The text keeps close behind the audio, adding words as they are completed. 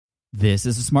This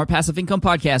is the Smart Passive Income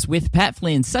Podcast with Pat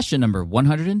Flynn, session number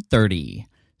 130.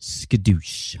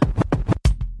 Skadoosh.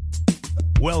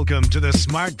 Welcome to the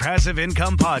Smart Passive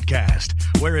Income Podcast,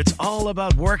 where it's all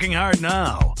about working hard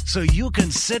now so you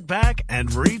can sit back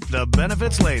and reap the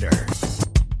benefits later.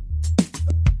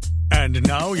 And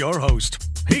now your host.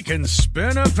 He can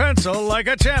spin a pencil like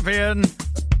a champion,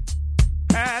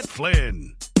 Pat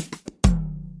Flynn.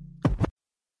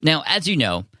 Now, as you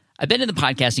know, I've been in the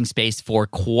podcasting space for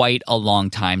quite a long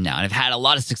time now, and I've had a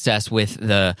lot of success with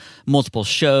the multiple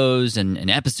shows and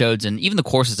episodes and even the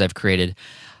courses I've created.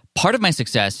 Part of my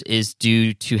success is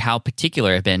due to how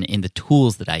particular I've been in the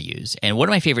tools that I use. And one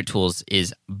of my favorite tools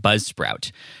is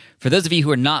Buzzsprout. For those of you who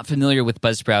are not familiar with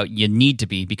Buzzsprout, you need to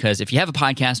be, because if you have a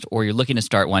podcast or you're looking to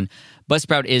start one,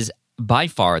 Buzzsprout is by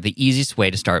far the easiest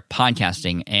way to start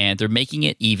podcasting, and they're making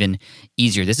it even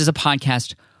easier. This is a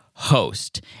podcast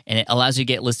host, and it allows you to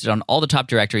get listed on all the top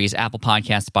directories: Apple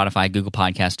Podcasts, Spotify, Google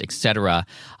Podcasts, etc.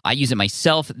 I use it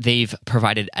myself. They've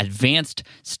provided advanced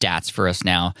stats for us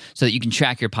now so that you can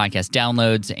track your podcast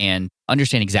downloads and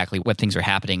understand exactly what things are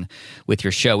happening with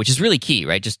your show, which is really key,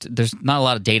 right? Just there's not a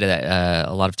lot of data that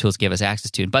a lot of tools give us access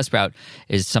to, and Buzzsprout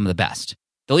is some of the best.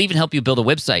 They'll even help you build a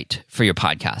website for your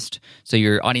podcast so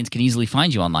your audience can easily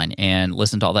find you online and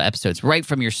listen to all the episodes right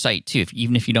from your site too,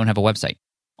 even if you don't have a website.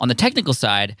 On the technical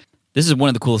side, this is one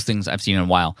of the coolest things I've seen in a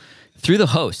while. Through the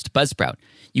host, Buzzsprout,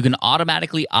 you can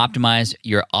automatically optimize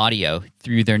your audio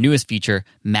through their newest feature,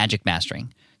 Magic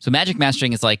Mastering. So Magic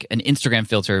Mastering is like an Instagram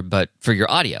filter, but for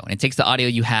your audio. And it takes the audio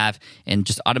you have and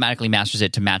just automatically masters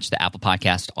it to match the Apple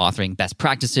Podcast authoring best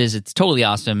practices. It's totally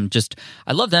awesome.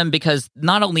 I love them because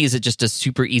not only is it just a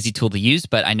super easy tool to use,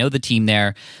 but I know the team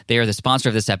there. They are the sponsor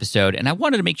of this episode, and I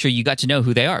wanted to make sure you got to know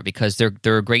who they are because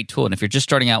they're a great tool. And if you're just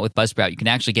starting out with Buzzsprout, you can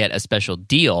actually get a special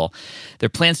deal. Their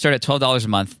plans start at $12 a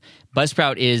month.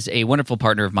 Buzzsprout is a wonderful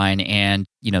partner of mine, and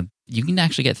you can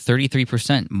actually get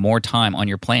 33% more time on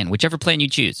your plan, whichever plan you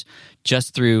choose,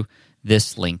 just through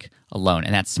this link alone.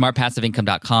 And that's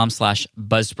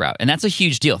smartpassiveincome.com/Buzzsprout. And that's a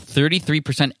huge deal,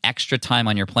 33% extra time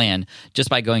on your plan just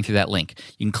by going through that link.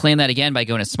 You can claim that again by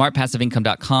going to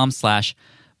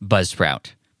smartpassiveincome.com/Buzzsprout.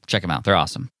 Check them out. They're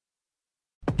awesome.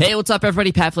 Hey, what's up,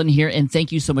 everybody? Pat Flynn here, and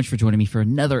thank you so much for joining me for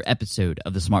another episode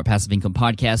of the Smart Passive Income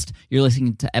Podcast. You're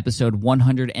listening to episode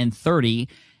 130,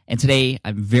 and today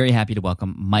I'm very happy to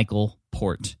welcome Michael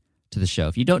Port to the show.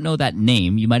 If you don't know that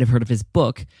name, you might have heard of his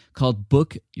book called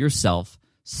Book Yourself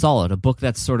Solid, a book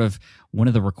that's sort of one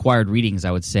of the required readings,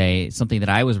 I would say, something that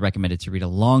I was recommended to read a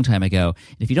long time ago.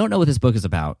 And if you don't know what this book is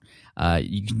about,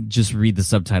 you can just read the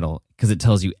subtitle because it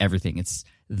tells you everything. It's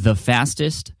the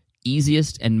fastest,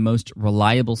 easiest, and most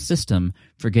reliable system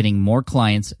for getting more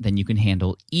clients than you can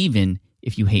handle, even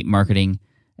if you hate marketing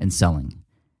and selling.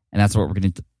 And that's what we're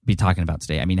going to be talking about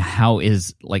today. I mean, how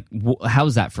is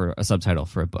that for a subtitle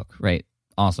for a book, right?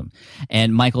 Awesome.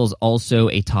 And Michael's also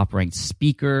a top-ranked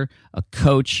speaker, a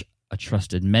coach, a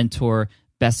trusted mentor,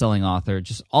 best-selling author,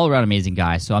 just all-around amazing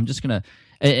guy. So I'm just going to,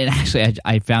 and actually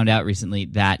I found out recently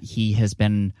that he has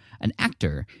been an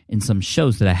actor in some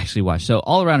shows that I actually watched. So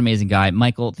all-around amazing guy.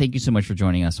 Michael, thank you so much for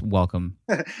joining us. Welcome.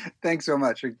 Thanks so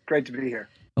much. Great to be here.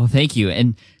 Oh, thank you.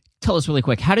 And tell us really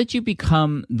quick, how did you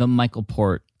become the Michael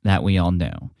Port that we all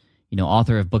know?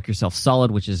 Author of Book Yourself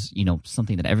Solid, which is,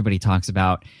 something that everybody talks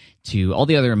about, to all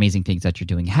the other amazing things that you're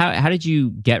doing. How did you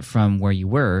get from where you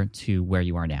were to where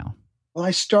you are now? Well,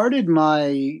 I started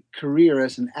my career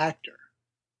as an actor.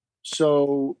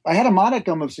 So I had a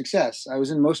modicum of success. I was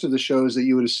in most of the shows that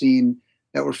you would have seen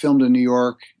that were filmed in New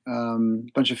York, a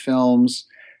bunch of films.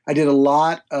 I did a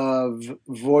lot of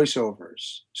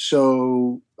voiceovers.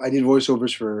 So I did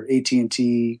voiceovers for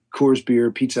AT&T, Coors Beer,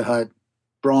 Pizza Hut,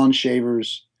 Braun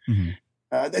Shavers. Mm-hmm.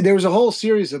 There was a whole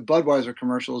series of Budweiser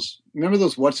commercials. Remember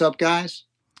those "What's Up, guys"?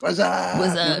 What's up?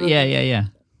 What's up? Yeah.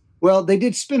 Well, they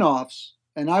did spin-offs,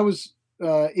 and I was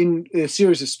in a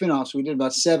series of spin-offs. We did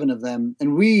about 7 of them,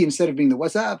 and we, instead of being the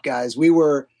 "What's up, guys," we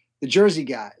were the Jersey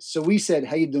guys. So we said,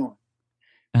 "How you doing?"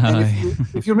 And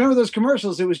if you remember those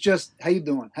commercials, it was just, "How you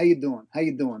doing? How you doing? How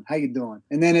you doing? How you doing?"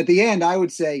 And then at the end, I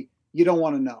would say, "You don't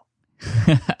want to know."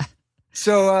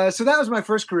 So that was my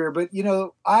first career. But,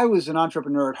 I was an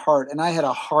entrepreneur at heart, and I had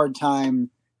a hard time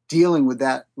dealing with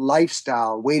that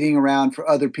lifestyle, waiting around for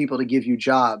other people to give you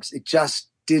jobs. It just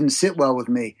didn't sit well with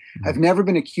me. Mm-hmm. I've never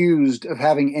been accused of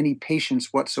having any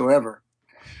patience whatsoever.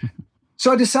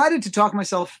 So I decided to talk my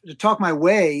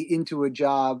way into a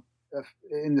job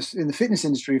in the fitness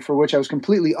industry for which I was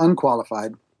completely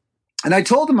unqualified. And I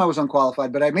told them I was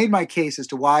unqualified, but I made my case as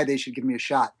to why they should give me a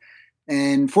shot.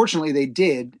 And fortunately, they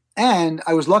did. And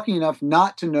I was lucky enough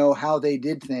not to know how they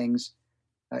did things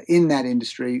in that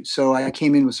industry. So I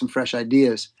came in with some fresh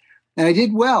ideas, and I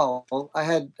did well. I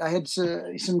had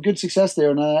some good success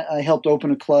there, and I helped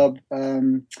open a club.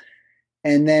 And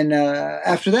then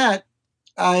after that,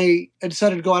 I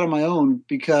decided to go out on my own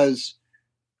because,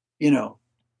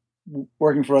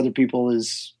 working for other people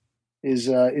is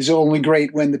only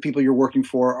great when the people you're working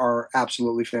for are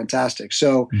absolutely fantastic.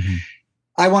 So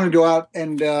I wanted to go out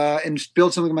and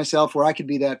build something myself where I could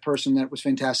be that person that was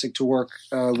fantastic to work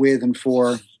with and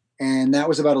for. And that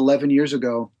was about 11 years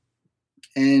ago.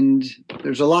 And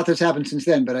there's a lot that's happened since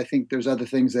then, but I think there's other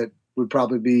things that would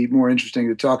probably be more interesting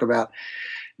to talk about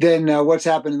than what's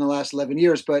happened in the last 11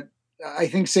 years. But I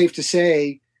think safe to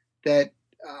say that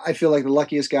I feel like the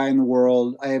luckiest guy in the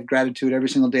world. I have gratitude every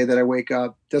single day that I wake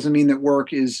up. Doesn't mean that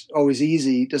work is always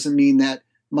easy. Doesn't mean that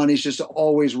money's just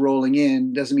always rolling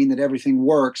in. Doesn't mean that everything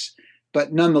works.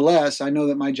 But nonetheless, I know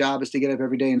that my job is to get up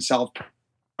every day and solve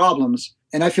problems.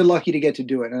 And I feel lucky to get to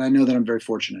do it. And I know that I'm very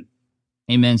fortunate.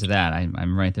 Amen to that.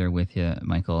 I'm right there with you,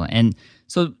 Michael. And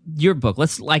so your book,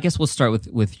 I guess we'll start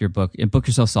with your book. Book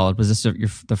Yourself Solid. Was this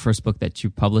the first book that you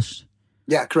published?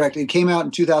 Yeah, correct. It came out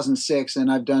in 2006,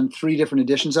 and I've done 3 different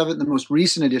editions of it. The most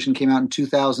recent edition came out in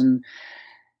 2000,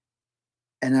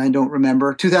 and I don't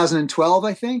remember, 2012,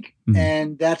 I think. Mm-hmm.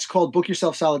 And that's called Book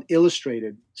Yourself Solid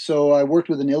Illustrated. So I worked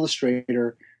with an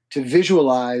illustrator to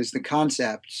visualize the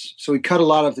concepts. So we cut a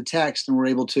lot of the text, and we're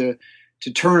able to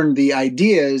turn the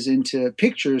ideas into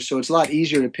pictures. So it's a lot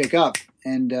easier to pick up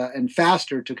and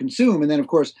faster to consume. And then, of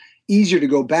course, easier to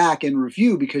go back and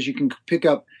review because you can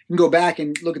go back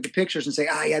and look at the pictures and say,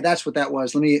 yeah, that's what that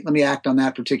was. Let me act on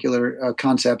that particular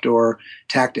concept or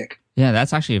tactic. Yeah,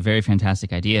 that's actually a very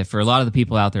fantastic idea. For a lot of the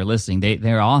people out there listening,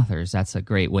 they're authors. That's a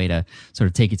great way to sort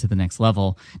of take it to the next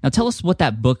level. Now, tell us what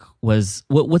that book was.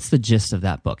 What's the gist of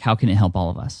that book? How can it help all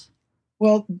of us?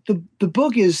 Well, the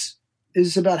book is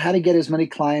about how to get as many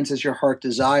clients as your heart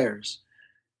desires.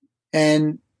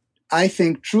 And I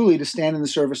think truly to stand in the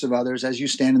service of others as you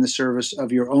stand in the service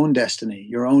of your own destiny,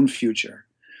 your own future.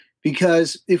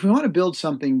 Because if we want to build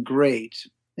something great,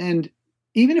 and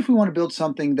even if we want to build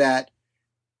something that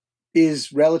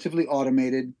is relatively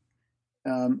automated,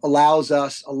 allows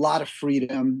us a lot of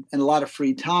freedom and a lot of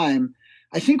free time,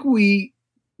 I think we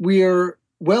are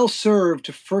well served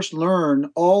to first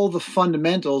learn all the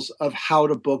fundamentals of how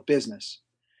to book business.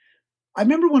 I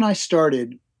remember when I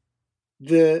started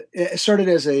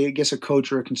as a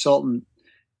coach or a consultant,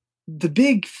 the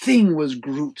big thing was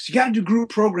groups. You got to do group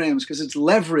programs because it's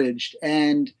leveraged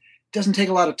and doesn't take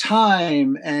a lot of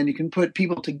time, and you can put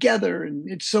people together, and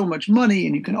it's so much money,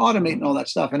 and you can automate and all that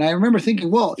stuff. And I remember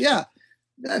thinking, well, yeah,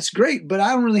 that's great, but I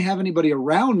don't really have anybody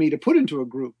around me to put into a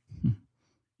group.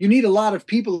 You need a lot of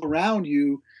people around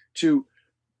you to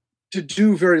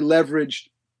do very leveraged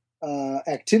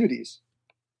activities.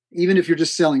 Even if you're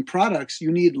just selling products,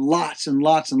 you need lots and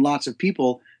lots and lots of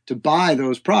people to buy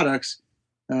those products.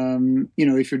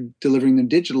 If you're delivering them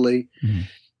digitally,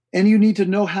 and you need to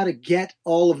know how to get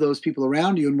all of those people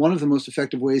around you. And one of the most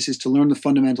effective ways is to learn the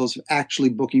fundamentals of actually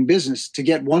booking business. To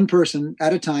get one person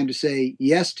at a time to say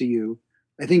yes to you,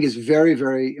 I think is very,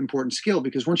 very important skill,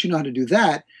 because once you know how to do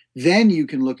that, then you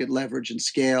can look at leverage and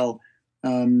scale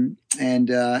and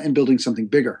building something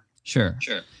bigger. Sure.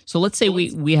 So let's say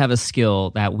we have a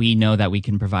skill that we know that we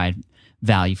can provide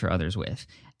value for others with.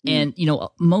 And,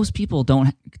 most people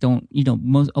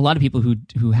a lot of people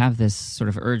who have this sort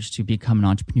of urge to become an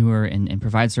entrepreneur and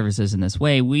provide services in this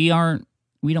way, we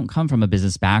don't come from a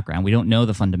business background. We don't know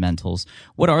the fundamentals.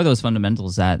 What are those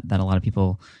fundamentals that a lot of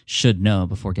people should know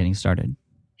before getting started?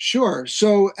 Sure.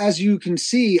 So as you can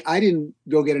see, I didn't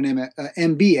go get an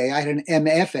MBA. I had an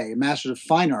MFA, a Master's of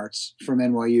Fine Arts from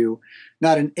NYU,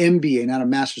 not an MBA, not a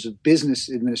Master's of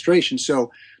Business Administration.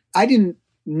 So I didn't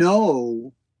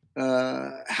know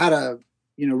how to,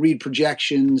 read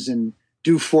projections and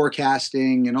do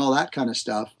forecasting and all that kind of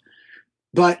stuff.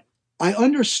 But I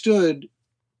understood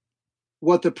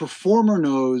what the performer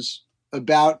knows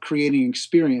about creating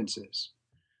experiences.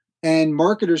 And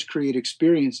marketers create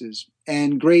experiences,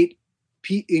 and great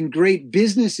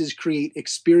businesses create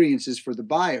experiences for the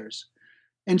buyers.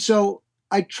 And so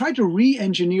I tried to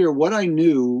re-engineer what I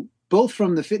knew, both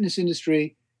from the fitness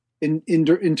industry in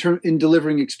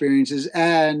delivering experiences,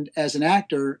 and as an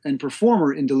actor and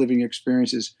performer in delivering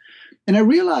experiences. And I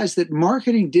realized that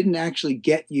marketing didn't actually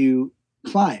get you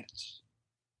clients.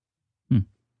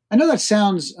 I know that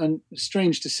sounds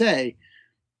strange to say,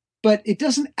 but it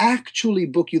doesn't actually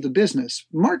book you the business.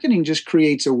 Marketing just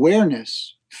creates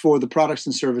awareness for the products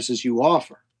and services you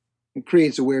offer. It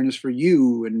creates awareness for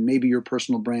you and maybe your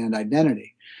personal brand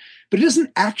identity. But it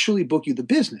doesn't actually book you the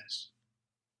business.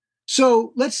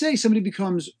 So let's say somebody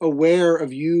becomes aware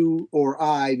of you or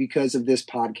I because of this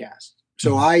podcast.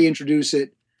 So I introduce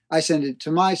it, I send it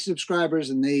to my subscribers,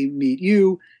 and they meet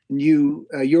you, and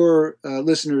your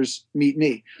listeners meet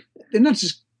me. They're not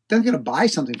going to buy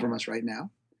something from us right now.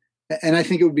 And I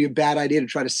think it would be a bad idea to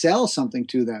try to sell something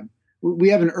to them. We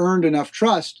haven't earned enough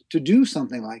trust to do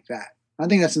something like that. I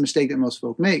think that's a mistake that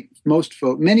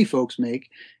many folks make,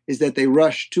 is that they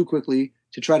rush too quickly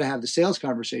to try to have the sales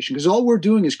conversation, because all we're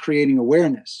doing is creating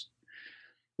awareness.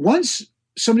 Once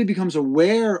somebody becomes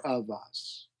aware of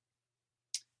us,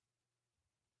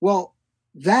 well,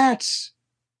 that's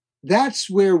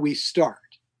where we start.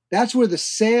 That's where the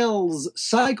sales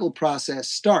cycle process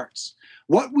starts.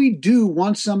 What we do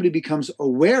once somebody becomes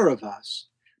aware of us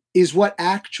is what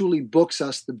actually books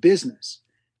us the business.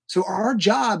 So our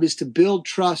job is to build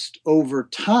trust over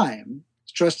time.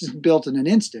 Trust isn't built in an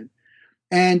instant.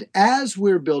 And as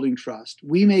we're building trust,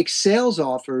 we make sales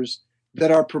offers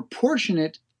that are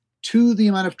proportionate to the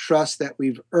amount of trust that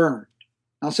we've earned.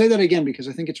 I'll say that again because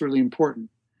I think it's really important.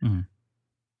 Mm-hmm.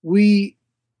 We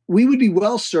would be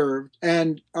well served,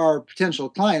 and our potential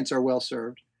clients are well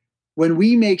served, when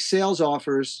we make sales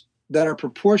offers that are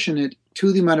proportionate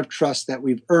to the amount of trust that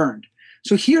we've earned.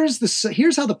 So here's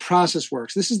how the process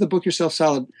works. This is the Book Yourself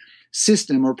Solid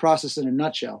system, or process in a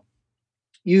nutshell.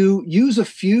 You use a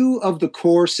few of the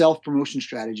core self-promotion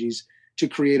strategies to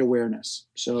create awareness.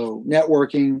 So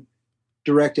networking,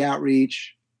 direct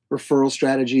outreach, referral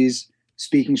strategies,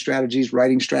 speaking strategies,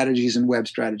 writing strategies, and web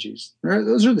strategies.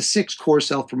 Those are the 6 core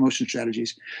self-promotion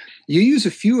strategies. You use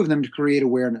a few of them to create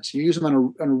awareness. You use them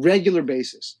on a regular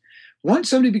basis. Once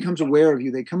somebody becomes aware of you,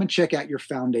 they come and check out your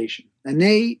foundation. And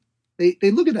they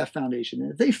look at that foundation.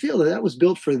 And if they feel that was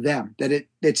built for them, that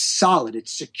it's solid,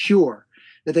 it's secure,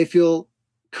 that they feel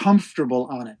comfortable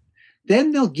on it,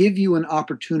 then they'll give you an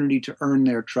opportunity to earn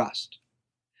their trust.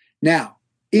 Now,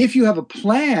 if you have a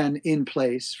plan in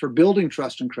place for building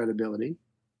trust and credibility,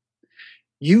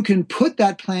 you can put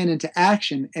that plan into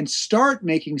action and start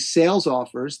making sales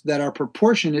offers that are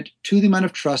proportionate to the amount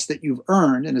of trust that you've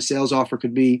earned. And a sales offer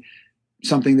could be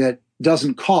something that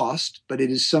doesn't cost, but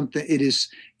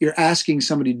you're asking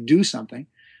somebody to do something.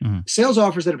 Mm-hmm. Sales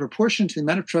offers that are proportionate to the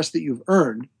amount of trust that you've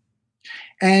earned.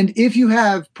 And if you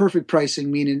have perfect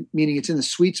pricing, meaning it's in the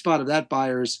sweet spot of that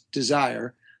buyer's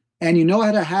desire, and you know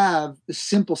how to have a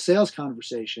simple sales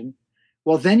conversation,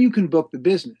 well, then you can book the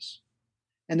business.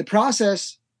 And the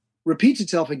process repeats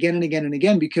itself again and again and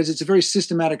again because it's a very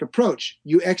systematic approach.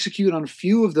 You execute on a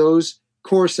few of those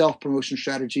core self-promotion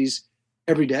strategies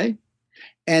every day,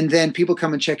 and then people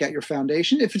come and check out your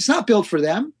foundation. If it's not built for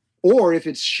them, or if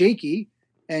it's shaky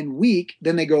and weak,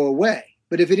 then they go away.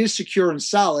 But if it is secure and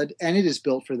solid and it is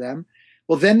built for them,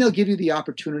 well, then they'll give you the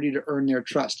opportunity to earn their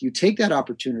trust. You take that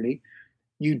opportunity,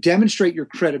 you demonstrate your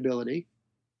credibility,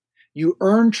 you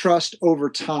earn trust over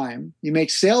time, you make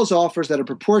sales offers that are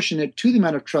proportionate to the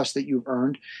amount of trust that you've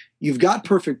earned, you've got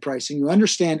perfect pricing, you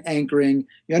understand anchoring,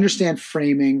 you understand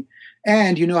framing,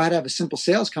 and you know how to have a simple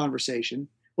sales conversation.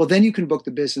 Well, then you can book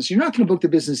the business. You're not going to book the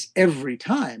business every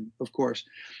time, of course,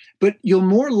 but you'll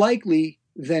more likely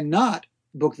than not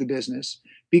book the business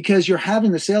because you're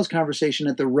having the sales conversation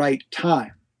at the right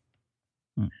time.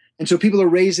 And so people are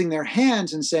raising their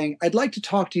hands and saying, I'd like to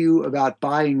talk to you about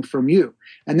buying from you.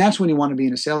 And that's when you want to be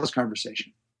in a sales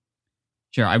conversation.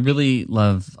 Sure. I really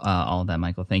love all of that,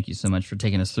 Michael. Thank you so much for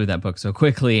taking us through that book so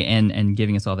quickly and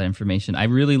giving us all that information. I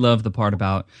really love the part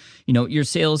about, your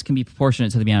sales can be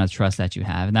proportionate to the amount of trust that you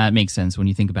have. And that makes sense when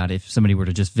you think about if somebody were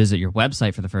to just visit your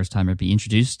website for the first time or be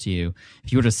introduced to you.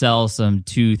 If you were to sell some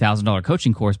 $2,000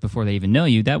 coaching course before they even know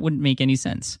you, that wouldn't make any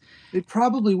sense. It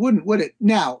probably wouldn't, would it?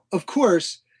 Now, of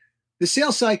course, the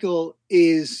sales cycle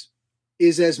is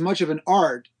as much of an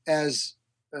art as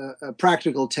a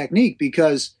practical technique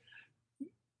because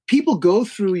people go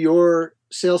through your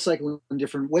sales cycle in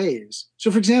different ways. So,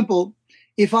 for example,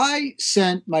 if I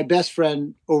sent my best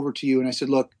friend over to you and I said,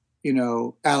 look,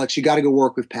 Alex, you got to go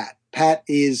work with Pat. Pat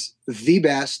is the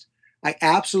best. I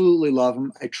absolutely love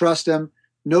him. I trust him.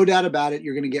 No doubt about it.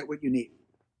 You're going to get what you need.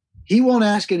 He won't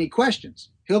ask any questions.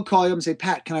 He'll call you up and say,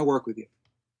 Pat, can I work with you?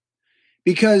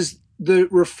 Because the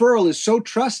referral is so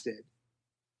trusted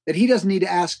that he doesn't need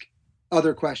to ask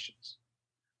other questions.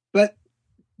 But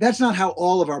that's not how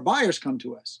all of our buyers come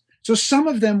to us. So some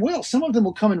of them will. Some of them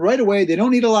will come in right away. They don't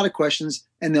need a lot of questions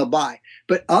and they'll buy.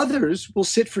 But others will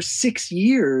sit for 6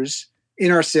 years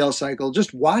in our sales cycle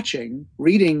just watching,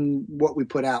 reading what we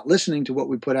put out, listening to what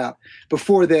we put out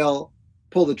before they'll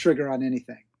pull the trigger on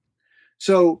anything.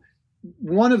 So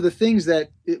one of the things a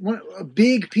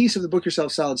big piece of the Book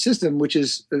Yourself Solid system, which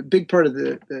is a big part of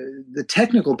the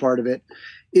technical part of it,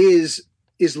 is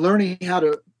is learning how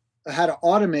to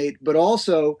automate, but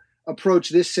also approach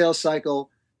this sales cycle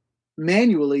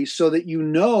manually so that you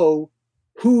know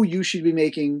who you should be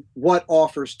making what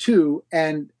offers to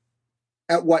and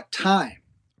at what time.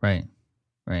 Right.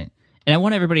 And I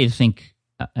want everybody to think,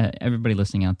 everybody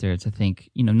listening out there to think,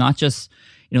 not just,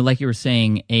 like you were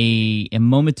saying, a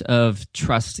moment of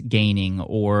trust gaining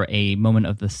or a moment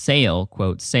of the sale,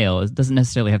 quote, sale. It doesn't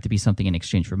necessarily have to be something in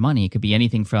exchange for money. It could be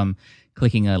anything from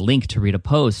clicking a link to read a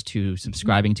post to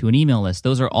subscribing to an email list.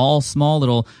 Those are all small,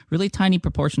 little, really tiny,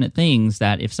 proportionate things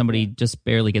that if somebody just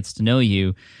barely gets to know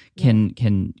you, can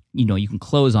you can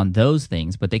close on those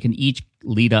things, but they can each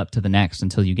lead up to the next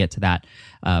until you get to that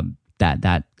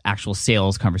that actual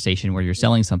sales conversation where you're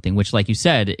selling something, which, like you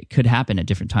said, it could happen at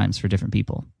different times for different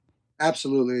people.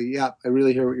 Absolutely. Yeah, I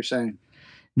really hear what you're saying.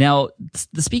 Now,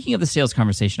 speaking of the sales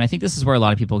conversation, I think this is where a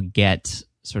lot of people get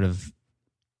sort of,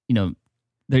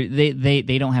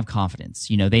 they don't have confidence.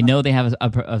 They know they have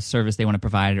a service they want to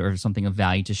provide or something of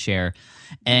value to share.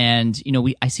 And,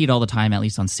 I see it all the time, at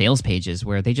least on sales pages,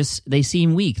 where they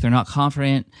seem weak. They're not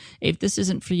confident. If this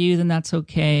isn't for you, then that's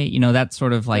okay. That's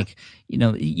sort of like,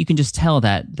 you can just tell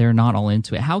that they're not all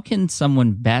into it. How can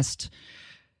someone best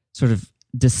sort of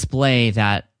display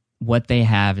that what they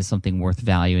have is something worth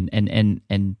value and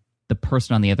the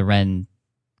person on the other end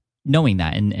knowing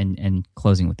that and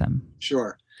closing with them?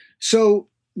 Sure. So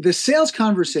the sales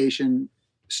conversation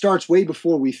starts way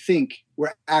before we think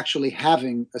we're actually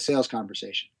having a sales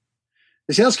conversation.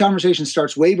 The sales conversation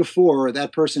starts way before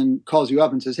that person calls you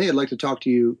up and says, hey, I'd like to talk to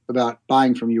you about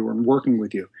buying from you or working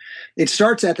with you. It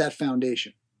starts at that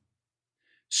foundation.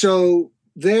 So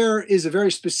there is a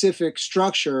very specific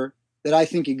structure that I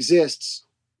think exists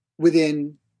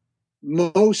within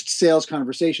most sales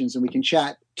conversations, and we can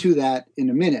chat to that in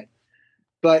a minute.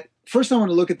 But first I want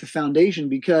to look at the foundation,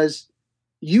 because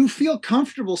you feel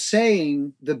comfortable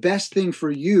saying the best thing for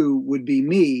you would be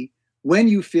me when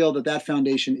you feel that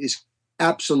foundation is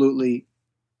absolutely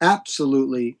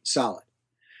solid.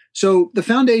 So the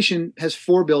foundation has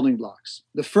 4 building blocks.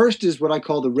 The first is what I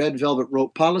call the red velvet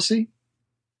rope policy.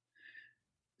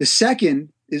 The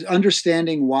second is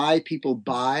understanding why people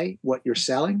buy what you're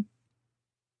selling.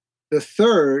 The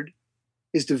third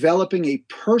is developing a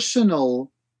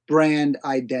personal brand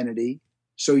identity,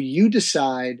 so you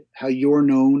decide how you're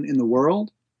known in the world.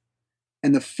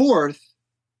 And the fourth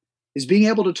is being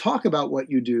able to talk about what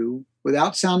you do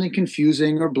without sounding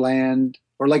confusing or bland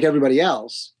or like everybody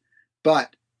else,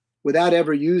 but without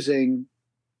ever using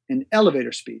an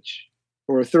elevator speech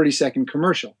or a 30-second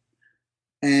commercial.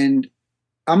 And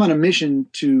I'm on a mission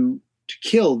to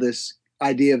kill this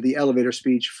idea of the elevator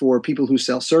speech for people who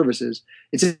sell services.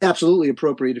 It's absolutely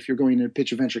appropriate if you're going to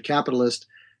pitch a venture capitalist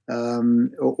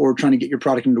or trying to get your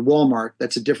product into Walmart.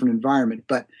 That's a different environment.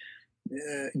 But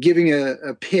giving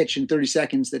a pitch in 30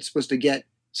 seconds that's supposed to get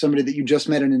somebody that you just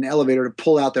met in an elevator to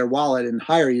pull out their wallet and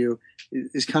hire you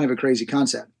is kind of a crazy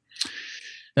concept.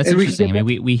 That's interesting. I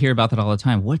mean, we hear about that all the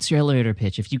time. What's your elevator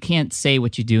pitch? If you can't say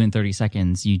what you do in 30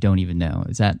 seconds, you don't even know.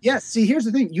 Is that? Yes. See, here's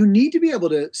the thing. You need to be able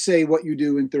to say what you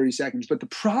do in 30 seconds. But the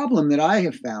problem that I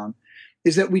have found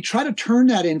is that we try to turn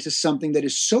that into something that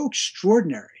is so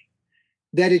extraordinary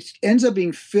that it ends up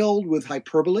being filled with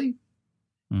hyperbole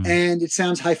and it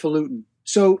sounds highfalutin.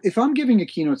 So if I'm giving a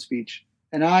keynote speech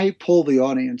and I poll the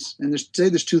audience, and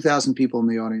there's 2,000 people in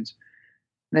the audience,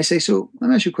 and I say, so let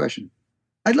me ask you a question.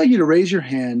 I'd like you to raise your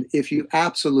hand if you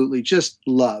absolutely just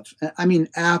love, I mean,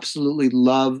 absolutely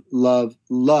love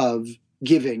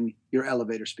giving your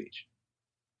elevator speech.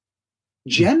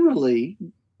 Generally,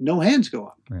 no hands go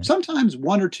up. Right. Sometimes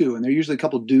 1 or 2, and they're usually a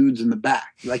couple dudes in the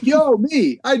back. Like, yo,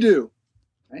 me, I do.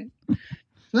 Right?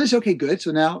 So I say, okay, good.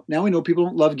 So now we know people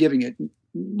don't love giving it.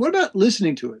 What about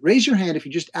listening to it? Raise your hand if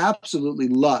you just absolutely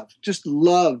love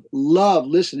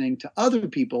listening to other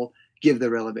people give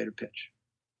their elevator pitch.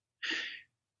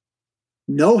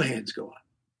 No hands go up.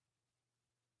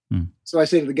 So I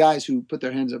say to the guys who put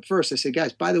their hands up first, I say,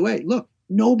 guys, by the way, look,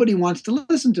 nobody wants to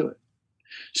listen to it.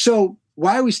 So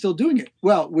why are we still doing it?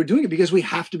 Well, we're doing it because we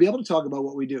have to be able to talk about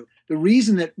what we do. The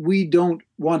reason that we don't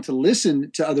want to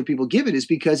listen to other people give it is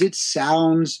because it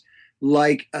sounds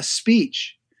like a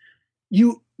speech.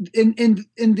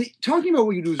 Talking about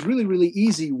what you do is really, really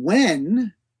easy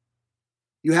when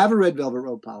you have a red velvet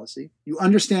rope policy, you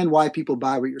understand why people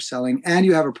buy what you're selling, and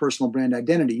you have a personal brand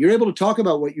identity. You're able to talk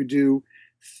about what you do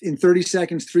in 30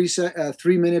 seconds,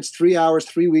 3 minutes, 3 hours,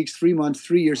 3 weeks, 3 months,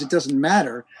 3 years. It doesn't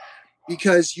matter,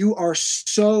 because you are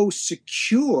so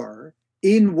secure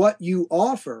in what you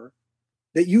offer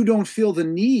that you don't feel the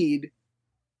need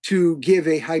to give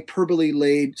a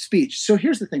hyperbole-laden speech. So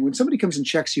here's the thing. When somebody comes and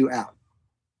checks you out,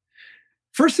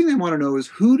 first thing they want to know is,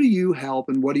 who do you help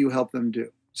and what do you help them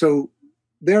do? So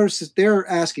they're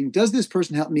asking, does this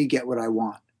person help me get what I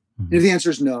want? Mm-hmm. And if the answer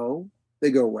is no, they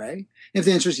go away. And if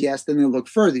the answer is yes, then they'll look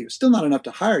further. Still not enough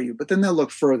to hire you, but then they'll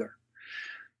look further.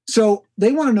 So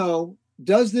they want to know,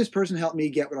 does this person help me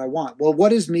get what I want? Well,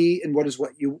 what is me and what is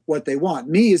what they want?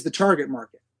 Me is the target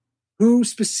market. Who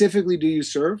specifically do you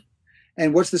serve?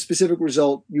 And what's the specific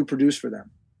result you produce for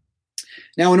them?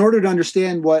 Now, in order to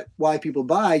understand why people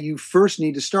buy, you first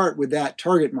need to start with that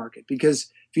target market, because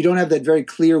if you don't have that very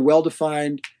clear,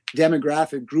 well-defined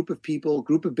demographic group of people,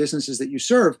 group of businesses that you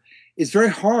serve, it's very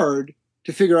hard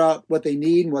to figure out what they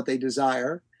need and what they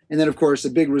desire. And then, of course, the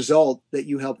big result that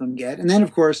you help them get. And then,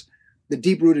 of course, the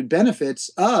deep-rooted benefits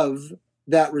of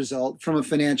that result from a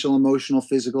financial, emotional,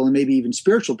 physical, and maybe even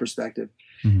spiritual perspective.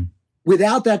 Mm-hmm.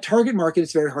 Without that target market,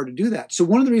 it's very hard to do that. So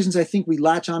one of the reasons I think we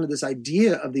latch onto this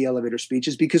idea of the elevator speech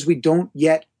is because we don't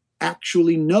yet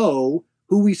actually know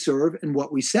who we serve and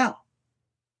what we sell.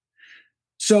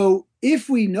 So if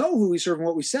we know who we serve and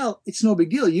what we sell, it's no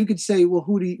big deal. You could say, well,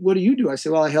 what do you do? I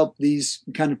say, well, I help these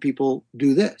kind of people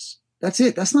do this. That's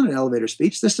it. That's not an elevator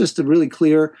speech. That's just a really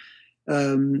clear,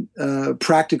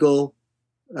 practical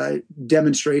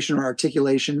demonstration or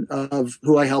articulation of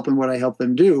who I help and what I help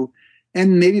them do.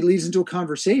 And maybe it leads into a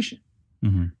conversation.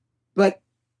 Mm-hmm. But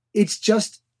it's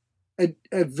just a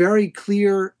very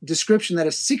clear description that a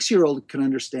 6-year-old can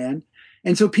understand.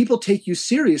 And so people take you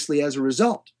seriously as a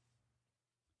result.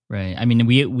 Right. I mean,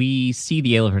 we see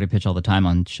the elevator pitch all the time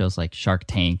on shows like Shark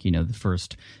Tank. You know, the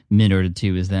first minute or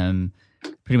two is them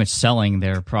pretty much selling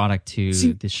their product to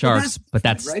the sharks, but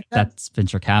that's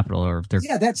venture capital, or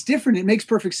that's different. It makes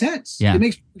perfect sense. Yeah. It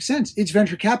makes perfect sense. It's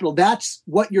venture capital. That's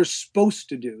what you're supposed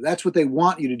to do. That's what they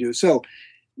want you to do. So,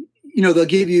 they'll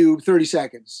give you 30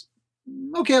 seconds.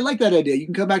 Okay, I like that idea. You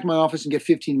can come back to my office and get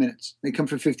 15 minutes. They come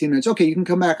for 15 minutes. Okay, you can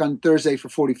come back on Thursday for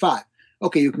 45.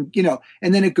 Okay, you can,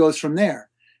 and then it goes from there.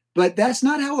 But that's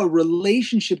not how a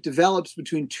relationship develops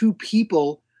between two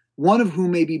people, one of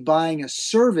whom may be buying a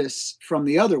service from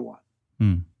the other one,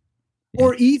 yeah.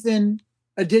 Or even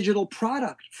a digital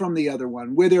product from the other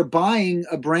one, where they're buying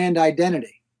a brand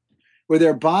identity, where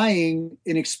they're buying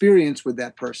an experience with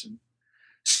that person.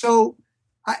 So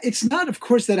it's not, of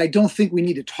course, that I don't think we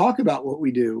need to talk about what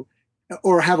we do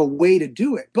or have a way to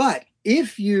do it. But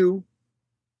if you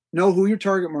know who your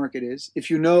target market is, if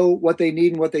you know what they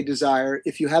need and what they desire,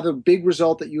 if you have a big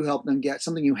result that you help them get,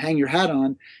 something you hang your hat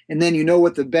on, and then you know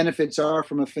what the benefits are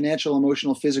from a financial,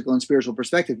 emotional, physical, and spiritual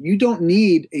perspective, you don't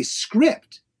need a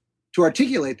script to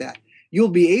articulate that. You'll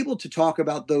be able to talk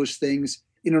about those things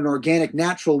in an organic,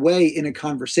 natural way in a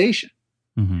conversation.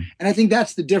 Mm-hmm. And I think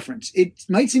that's the difference. It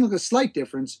might seem like a slight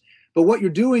difference, but what you're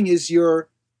doing is you're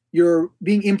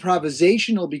being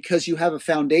improvisational because you have a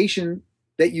foundation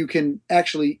that you can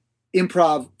actually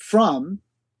improv from.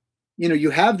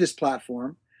 You have this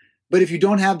platform, but if you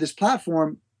don't have this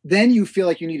platform, then you feel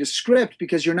like you need a script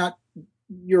because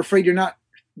you're afraid you're not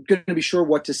going to be sure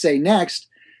what to say next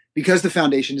because the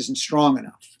foundation isn't strong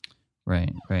enough.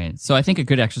 Right. So I think a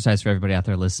good exercise for everybody out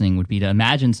there listening would be to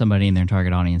imagine somebody in their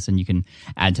target audience, and you can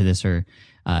add to this or,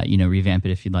 revamp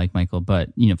it if you'd like, Michael. But,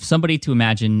 somebody to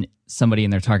imagine somebody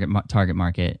in their target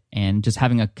market and just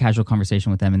having a casual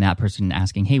conversation with them and that person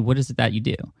asking, hey, what is it that you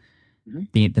do?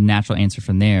 Mm-hmm. The natural answer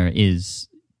from there is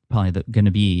probably going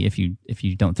to be, if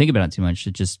you don't think about it too much,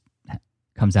 it just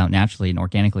comes out naturally and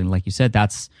organically. Like you said,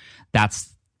 that's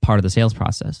part of the sales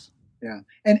process. Yeah.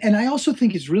 And I also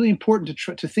think it's really important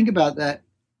to think about that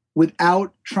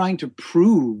without trying to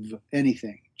prove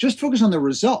anything. Just focus on the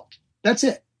result. That's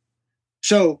it.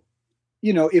 So,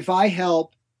 if I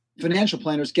help financial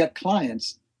planners get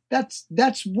clients, that's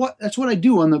what I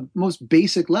do on the most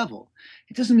basic level.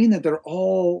 It doesn't mean that there are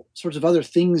all sorts of other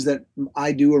things that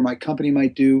I do or my company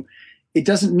might do. It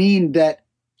doesn't mean that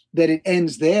it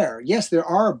ends there. Yes, there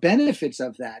are benefits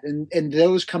of that, and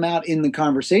those come out in the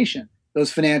conversation.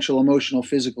 Those financial, emotional,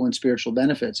 physical, and spiritual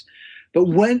benefits. But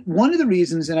one of the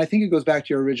reasons, and I think it goes back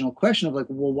to your original question of like,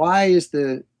 well, why is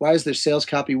their sales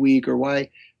copy weak, or why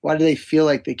do they feel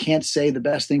like they can't say the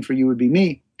best thing for you would be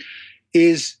me,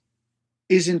 is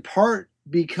in part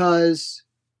because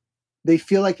they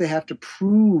feel like they have to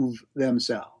prove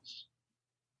themselves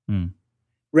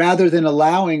rather than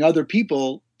allowing other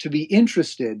people to be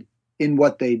interested in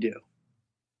what they do.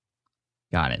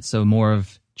 Got it. So more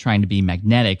of trying to be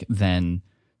magnetic than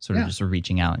sort of just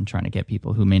reaching out and trying to get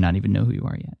people who may not even know who you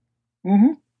are yet.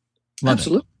 Mm-hmm.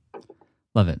 Absolutely.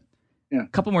 Love it. Yeah. A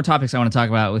couple more topics I want to talk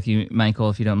about with you,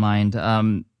 Michael, if you don't mind.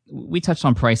 We touched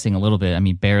on pricing a little bit. I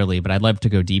mean, barely, but I'd love to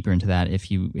go deeper into that if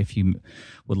you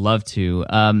would love to.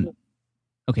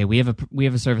 okay, we have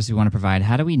a service we want to provide.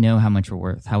 How do we know how much we're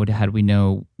worth? How do we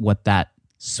know what that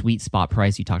sweet spot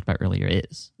price you talked about earlier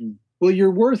is? Well,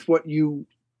 you're worth what you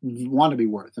want to be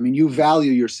worth. I mean, you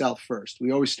value yourself first.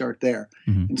 We always start there.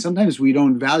 Mm-hmm. And sometimes we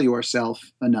don't value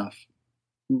ourselves enough.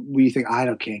 We think,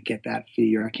 can't get that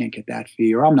fee, or I can't get that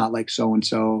fee, or I'm not like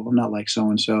so-and-so. I'm not like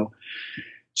so-and-so.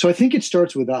 So I think it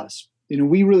starts with us.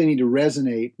 We really need to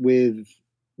resonate with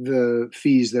the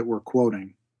fees that we're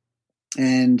quoting.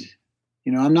 And,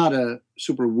 I'm not a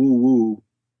super woo-woo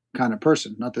kind of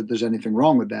person. Not that there's anything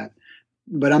wrong with that.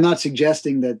 But I'm not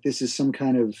suggesting that this is some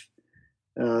kind of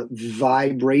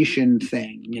vibration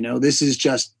thing. This is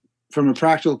just from a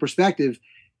practical perspective.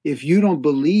 If you don't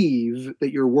believe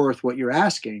that you're worth what you're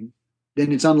asking,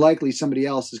 then it's unlikely somebody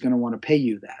else is going to want to pay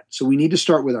you that. So we need to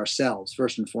start with ourselves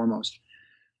first and foremost.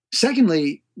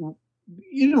 Secondly,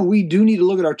 we do need to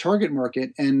look at our target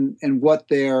market and what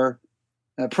their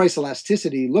price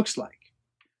elasticity looks like.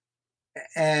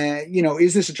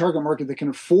 Is this a target market that can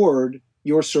afford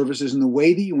your services in the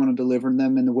way that you want to deliver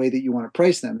them and the way that you want to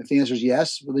price them? If the answer is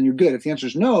yes, well, then you're good. If the answer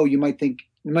is no, you might need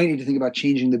to think about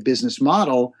changing the business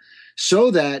model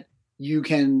so that you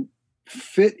can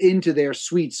fit into their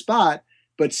sweet spot,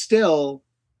 but still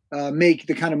make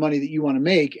the kind of money that you want to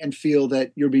make and feel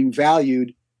that you're being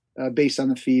valued based on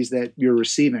the fees that you're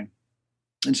receiving.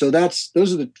 And so those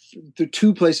are the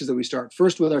two places that we start.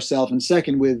 First with ourselves, and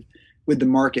second with the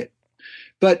market.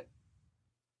 But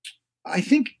I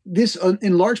think this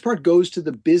in large part goes to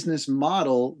the business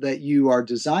model that you are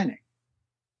designing.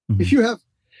 Mm-hmm. If you have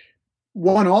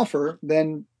one offer,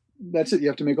 then that's it. You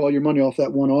have to make all your money off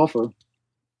that one offer.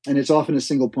 And it's often a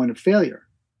single point of failure.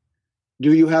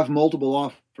 Do you have multiple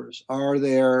offers? Are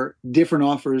there different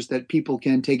offers that people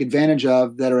can take advantage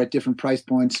of that are at different price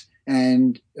points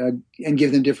and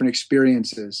give them different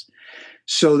experiences,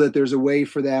 so that there's a way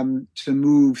for them to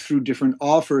move through different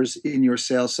offers in your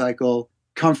sales cycle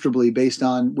comfortably based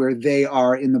on where they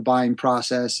are in the buying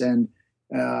process and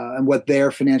what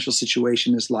their financial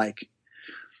situation is like.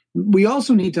 We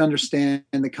also need to understand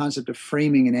the concept of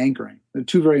framing and anchoring. They're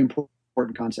two very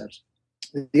important concepts.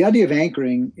 The idea of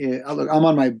anchoring, I'm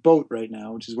on my boat right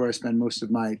now, which is where I spend most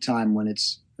of my time when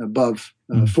it's above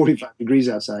 45 degrees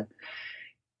outside.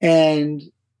 And,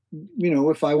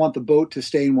 if I want the boat to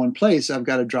stay in one place, I've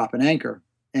got to drop an anchor.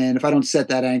 And if I don't set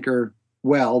that anchor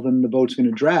well, then the boat's going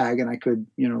to drag and I could,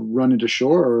 run into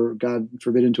shore or, God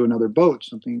forbid, into another boat,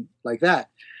 something like that.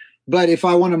 But if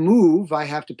I want to move, I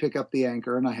have to pick up the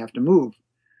anchor and I have to move.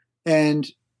 And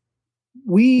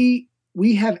we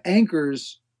have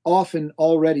anchors often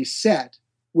already set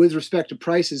with respect to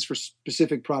prices for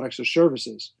specific products or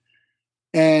services.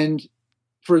 And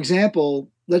for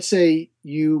example, let's say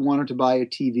you wanted to buy a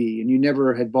TV and you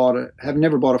have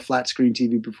never bought a flat screen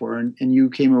TV before. And you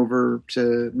came over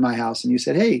to my house and you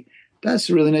said, "Hey, that's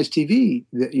a really nice TV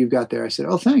that you've got there." I said,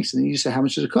 "Oh, thanks." And then you said, "How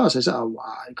much does it cost?" I said, "Oh,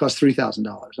 wow, it costs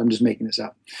 $3,000. I'm just making this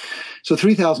up." So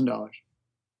 $3,000.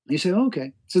 You say, "Oh,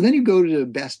 okay." So then you go to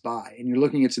Best Buy and you're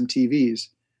looking at some TVs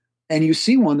and you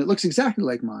see one that looks exactly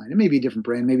like mine. It may be a different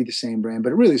brand, maybe the same brand,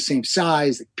 but really the same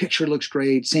size. The picture looks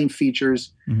great, same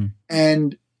features. Mm-hmm.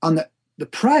 And on the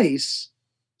price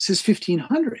says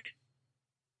 $1,500.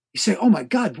 You say, "Oh my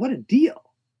God, what a deal."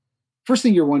 First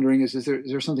thing you're wondering is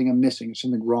there something I'm missing? Is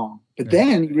something wrong? But right.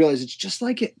 Then you realize it's just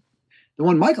like the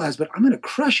one Michael has, but I'm going to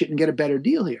crush it and get a better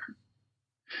deal here.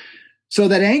 So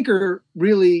that anchor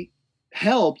really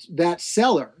helped that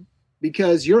seller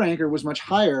because your anchor was much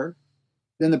higher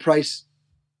than the price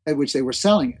at which they were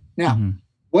selling it. Now, mm-hmm.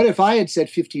 What if I had said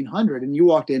 $1,500 and you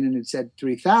walked in and it said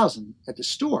 $3,000 at the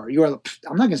store? You are like,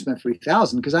 "I'm not going to spend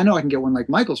 $3,000 because I know I can get one like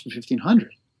Michael's for $1,500.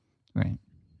 Right.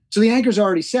 So the anchor's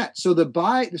already set. So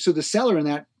the seller in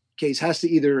that case has to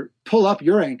either pull up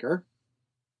your anchor,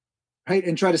 right,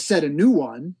 and try to set a new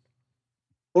one,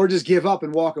 or just give up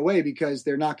and walk away because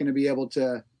they're not going to be able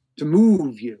to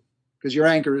move you because your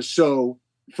anchor is so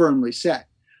firmly set.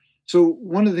 So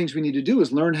one of the things we need to do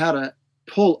is learn how to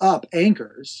pull up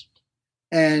anchors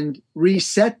and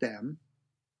reset them,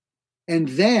 and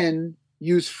then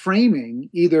use framing,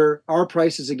 either our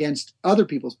prices against other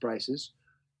people's prices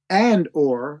and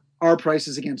or our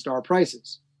prices against our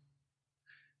prices.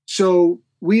 So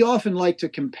we often like to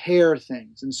compare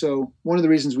things. And so one of the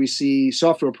reasons we see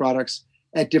software products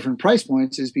at different price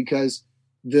points is because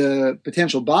the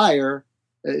potential buyer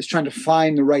is trying to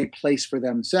find the right place for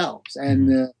themselves. And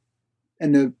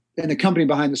the company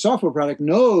behind the software product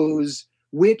knows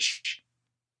which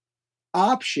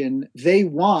option they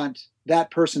want that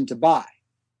person to buy.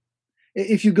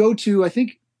 If you go to, I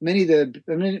think many of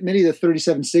the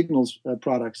 37 Signals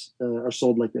products are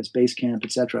sold like this, Basecamp,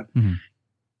 etc. Mm-hmm.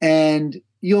 And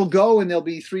you'll go and there'll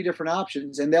be 3 different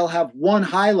options, and they'll have one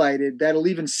highlighted that'll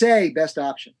even say best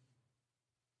option.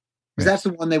 Because that's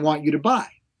the one they want you to buy.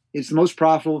 It's the most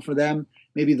profitable for them,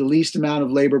 maybe the least amount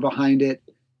of labor behind it.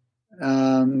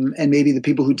 And maybe the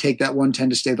people who take that one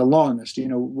tend to stay the longest,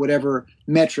 whatever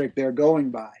metric they're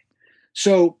going by.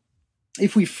 So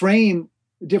if we frame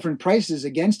different prices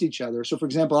against each other. So for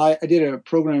example, I did a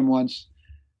program once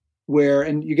where,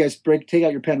 and you guys take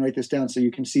out your pen, write this down so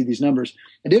you can see these numbers.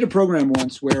 I did a program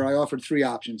once where I offered 3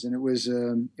 options, and it was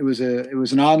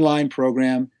an online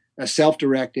program,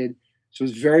 self-directed. So it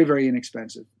was very, very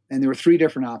inexpensive. And there were 3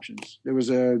 different options. There was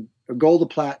a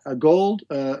gold,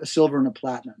 a silver, and a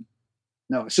platinum.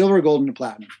 No, a silver, a gold, and a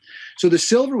platinum. So the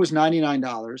silver was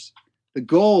 $99. The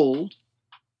gold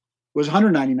was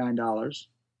 $199.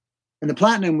 And the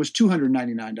platinum was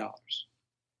 $299.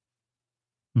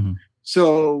 Mm-hmm.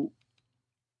 So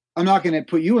I'm not going to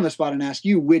put you on the spot and ask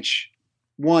you which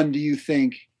one do you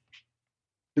think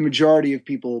the majority of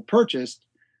people purchased.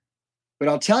 But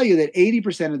I'll tell you that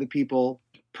 80% of the people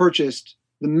purchased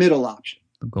the middle option,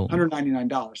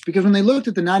 $199. Because when they looked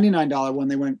at the $99 one,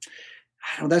 they went,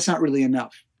 oh, that's not really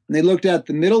enough. And they looked at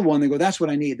the middle one, they go, that's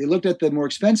what I need. They looked at the more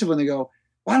expensive one, they go,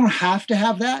 well, I don't have to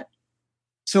have that.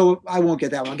 So I won't get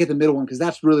that one. I'll get the middle one because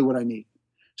that's really what I need.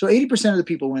 So 80% of the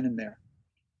people went in there.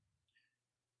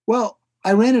 Well,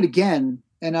 I ran it again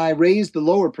and I raised the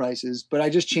lower prices, but I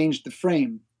just changed the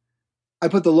frame. I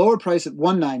put the lower price at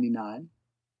 $199.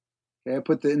 Okay, I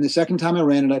put in the second time I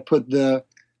ran it, I put the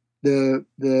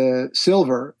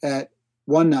silver at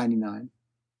 $199.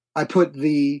 I put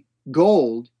the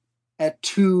gold at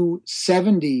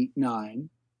 $279, and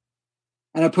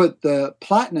I put the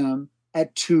platinum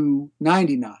at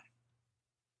 $299.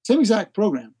 Same exact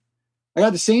program. I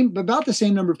got about the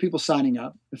same number of people signing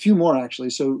up, a few more actually.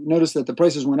 So notice that the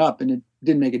prices went up, and it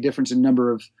didn't make a difference in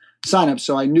number of signups.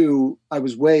 So I knew I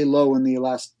was way low in the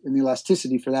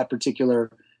elasticity for that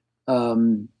particular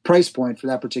price point for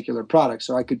that particular product.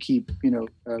 So I could keep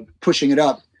pushing it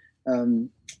up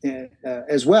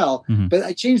as well. Mm-hmm. But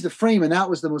I changed the frame, and that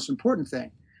was the most important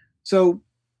thing. So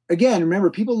again, remember,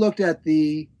 people looked at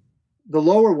the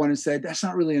lower one and said, that's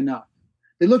not really enough.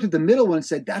 They looked at the middle one and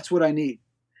said, that's what I need.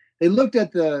 They looked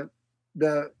at the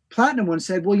platinum one and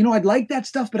said, well, I'd like that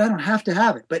stuff, but I don't have to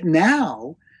have it. But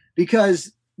now,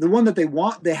 because the one that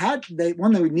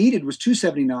one that we needed was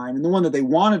 $279, and the one that they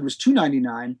wanted was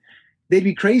 $299, they'd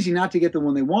be crazy not to get the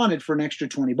one they wanted for an extra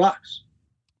 $20.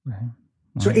 Right.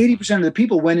 So 80% of the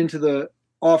people went into the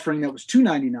offering that was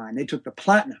 $299. They took the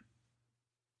platinum.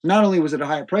 Not only was it a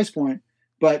higher price point,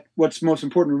 but what's most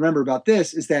important to remember about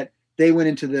this is that they went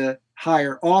into the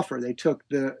higher offer. They took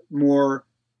the more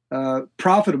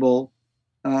profitable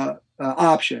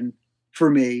option for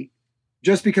me,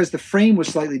 just because the frame was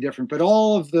slightly different, but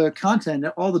all of the content,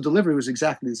 all the delivery was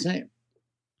exactly the same.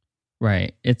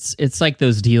 Right. It's like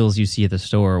those deals you see at the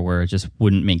store where it just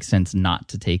wouldn't make sense not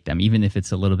to take them, even if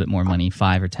it's a little bit more money,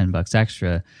 $5 or $10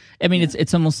 extra. I mean,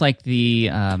 it's almost like the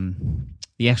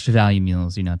extra value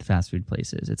meals, at the fast food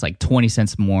places. It's like 20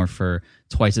 cents more for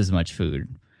twice as much food.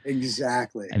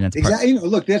 Exactly. And that's exactly.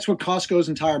 Look, that's what Costco's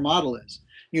entire model is.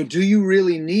 Do you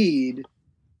really need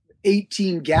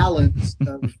 18 gallons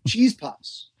of cheese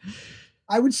puffs?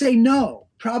 I would say no,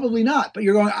 probably not. But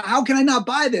you're going, how can I not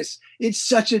buy this? It's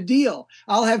such a deal.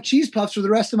 I'll have cheese puffs for the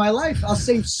rest of my life. I'll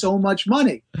save so much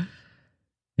money.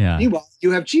 Yeah. Meanwhile,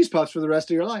 you have cheese puffs for the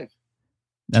rest of your life.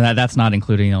 And that's not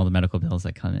including all the medical bills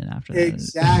that come in after that.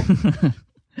 Exactly.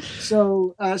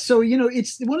 So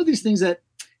it's one of these things that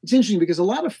it's interesting because a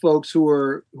lot of folks who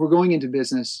are going into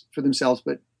business for themselves,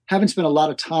 but haven't spent a lot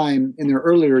of time in their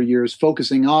earlier years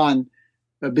focusing on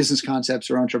business concepts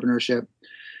or entrepreneurship,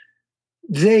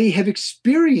 they have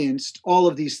experienced all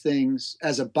of these things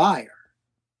as a buyer,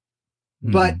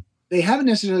 but they haven't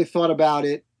necessarily thought about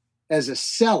it as a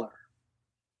seller.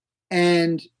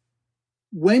 And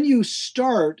when you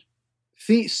start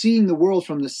seeing the world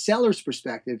from the seller's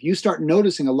perspective, you start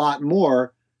noticing a lot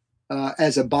more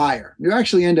as a buyer. You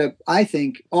actually end up, I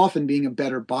think, often being a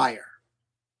better buyer.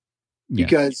 Yeah.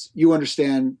 Because you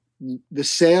understand the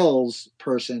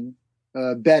salesperson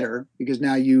better because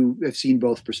now you have seen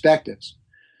both perspectives.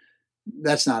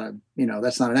 That's not an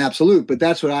absolute, but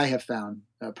that's what I have found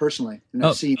personally. And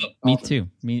I've seen me too.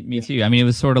 Me too. I mean, it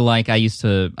was sort of like I used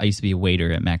to be a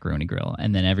waiter at Macaroni Grill,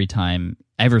 and then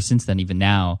ever since then, even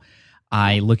now,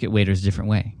 I look at waiters a different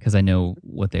way because I know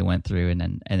what they went through, and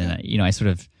then I sort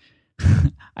of.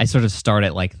 I sort of start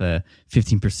at like the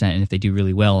 15%, and if they do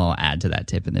really well, I'll add to that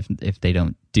tip. And if they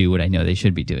don't do what I know they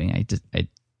should be doing, I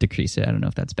decrease it. I don't know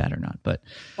if that's bad or not, but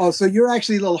so you're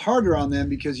actually a little harder on them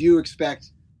because you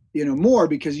expect more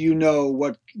because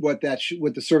what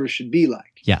the service should be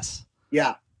like. Yes.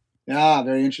 Yeah. Ah,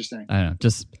 very interesting. I don't know,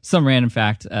 just some random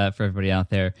fact for everybody out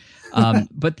there.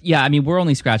 But yeah, I mean, we're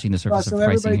only scratching the surface of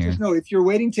pricing here. Just know, if you're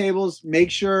waiting tables,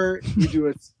 make sure you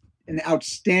do an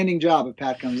outstanding job if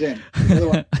Pat comes in.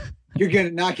 Otherwise,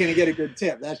 you're not going to get a good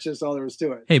tip. That's just all there is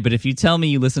to it. Hey, but if you tell me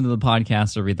you listen to the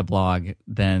podcast or read the blog,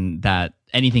 then that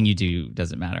anything you do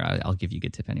doesn't matter. I'll give you a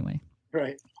good tip anyway.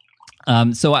 Right.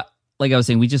 So like I was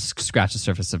saying, we just scratched the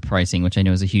surface of pricing, which I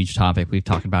know is a huge topic. We've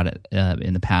talked about it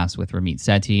in the past with Ramit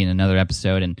Sethi in another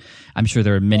episode, and I'm sure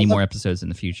there are many more episodes in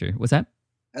the future. What's that?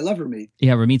 I love Ramit.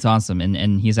 Yeah, Ramit's awesome,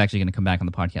 and he's actually going to come back on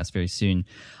the podcast very soon.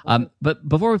 But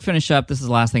before we finish up, this is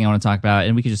the last thing I want to talk about,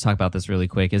 and we could just talk about this really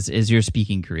quick, is your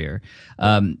speaking career.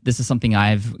 This is something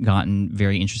I've gotten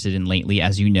very interested in lately,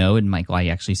 as you know, and Michael, I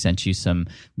actually sent you some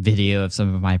video of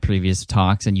some of my previous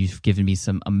talks, and you've given me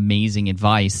some amazing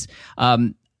advice.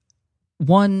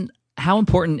 One, how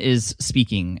important is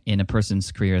speaking in a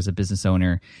person's career as a business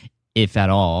owner, if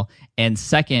at all? And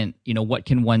second, what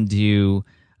can one do?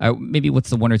 Maybe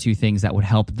what's the one or two things that would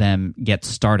help them get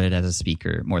started as a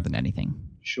speaker more than anything?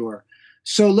 Sure.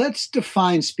 So let's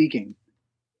define speaking.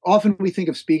 Often we think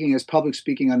of speaking as public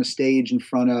speaking on a stage in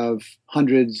front of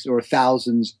hundreds or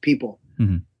thousands of people.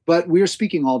 Mm-hmm. But we're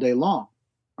speaking all day long,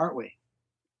 aren't we?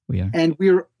 We are. And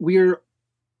we're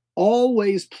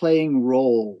always playing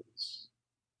roles.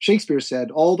 Shakespeare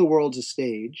said, all the world's a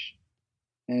stage,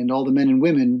 and all the men and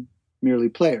women merely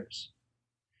players.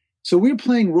 So we're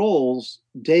playing roles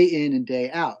day in and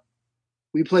day out.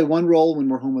 We play one role when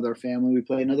we're home with our family. We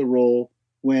play another role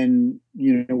when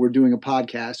we're doing a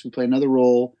podcast. We play another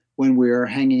role when we're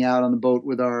hanging out on the boat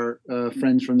with our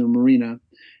friends from the marina.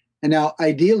 And now,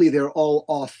 ideally, they're all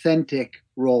authentic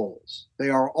roles. They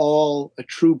are all a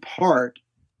true part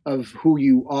of who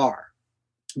you are.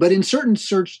 But in certain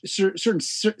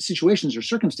situations or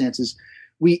circumstances,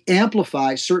 we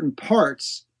amplify certain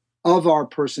parts of our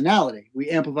personality. We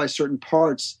amplify certain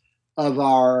parts of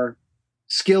our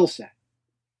skill set.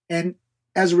 And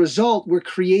as a result, we're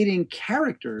creating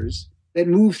characters that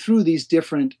move through these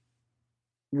different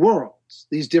worlds,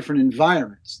 these different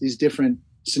environments, these different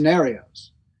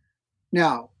scenarios.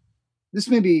 Now, this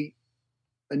may be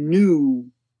a new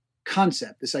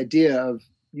concept, this idea of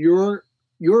you're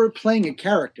playing a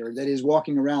character that is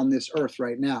walking around this earth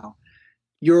right now.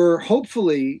 You're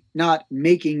hopefully not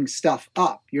making stuff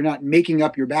up. You're not making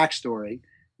up your backstory.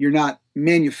 You're not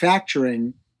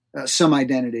manufacturing some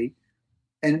identity.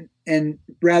 And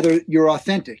rather, you're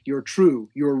authentic. You're true.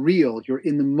 You're real. You're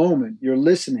in the moment. You're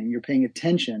listening. You're paying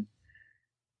attention.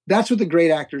 That's what the great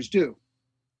actors do.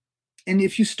 And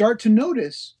if you start to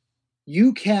notice,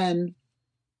 you can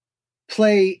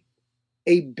play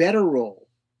a better role.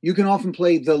 You can often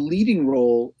play the leading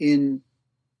role in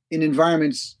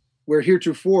environments where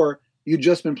heretofore you've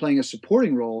just been playing a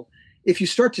supporting role. If you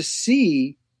start to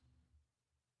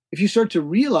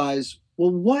realize,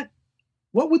 well, what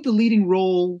would the leading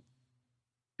role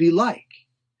be like?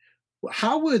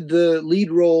 How would the lead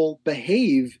role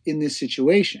behave in this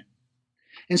situation?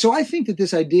 And so I think that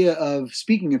this idea of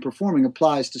speaking and performing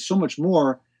applies to so much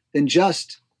more than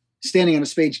just standing on a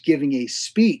stage giving a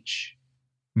speech.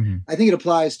 Mm-hmm. I think it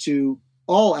applies to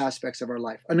all aspects of our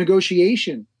life. A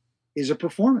negotiation is a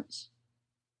performance.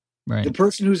 Right. The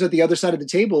person who's at the other side of the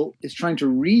table is trying to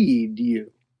read you.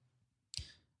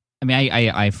 I mean,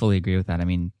 I fully agree with that. I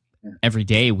mean, every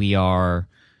day we are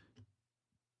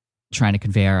trying to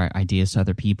convey our ideas to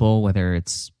other people, whether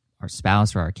it's our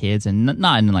spouse or our kids, and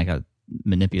not in like a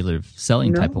manipulative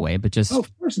selling type of way, but just of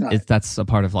course not. That's a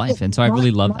part of life. And so I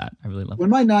really love that. I really love when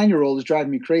my 9-year-old is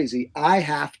driving me crazy, I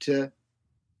have to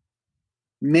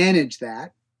manage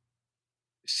that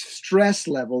stress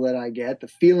level that I get, the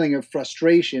feeling of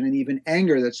frustration and even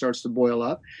anger that starts to boil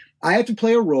up. I have to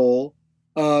play a role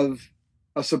of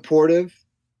a supportive,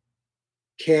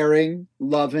 caring,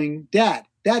 loving dad.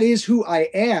 That is who I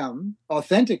am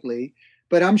authentically,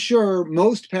 but I'm sure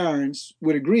most parents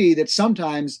would agree that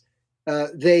sometimes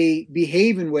they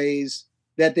behave in ways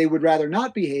that they would rather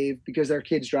not behave because their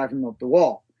kids drive them up the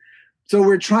wall. So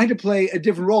we're trying to play a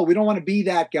different role. We don't want to be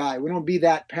that guy. We don't want to be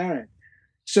that parent.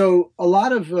 So a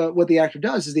lot of what the actor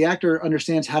does is the actor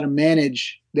understands how to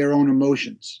manage their own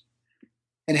emotions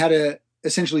and how to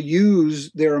essentially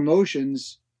use their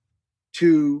emotions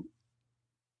to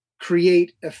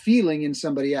create a feeling in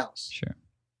somebody else. Sure.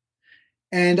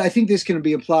 And I think this can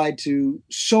be applied to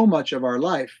so much of our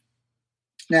life.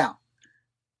 Now,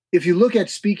 if you look at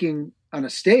speaking on a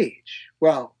stage,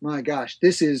 well, my gosh,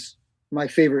 this is my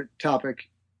favorite topic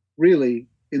really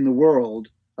in the world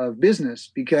of business,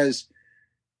 because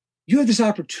you have this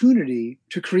opportunity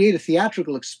to create a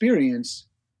theatrical experience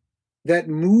that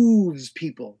moves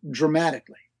people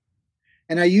dramatically.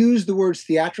 And I use the words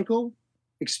theatrical,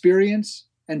 experience,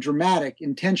 and dramatic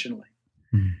intentionally.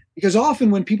 Mm-hmm. Because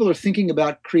often when people are thinking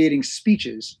about creating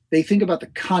speeches, they think about the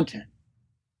content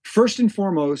first and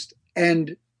foremost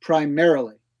and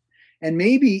primarily, and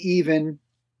maybe even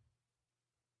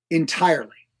entirely.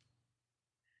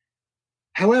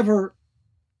 However,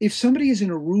 if somebody is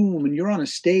in a room and you're on a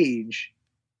stage,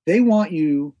 they want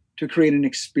you to create an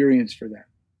experience for them.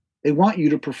 They want you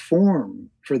to perform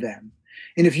for them.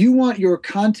 And if you want your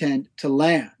content to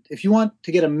land, if you want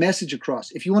to get a message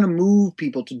across, if you want to move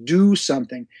people to do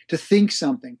something, to think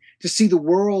something, to see the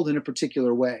world in a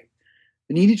particular way,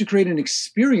 then you need to create an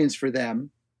experience for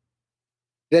them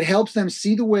that helps them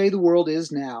see the way the world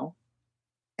is now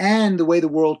and the way the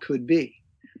world could be.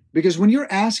 Because when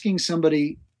you're asking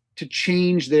somebody to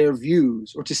change their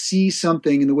views or to see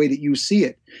something in the way that you see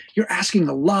it, you're asking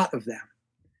a lot of them.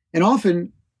 And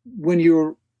often when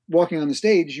you're walking on the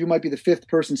stage, you might be the fifth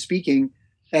person speaking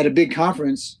at a big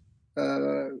conference,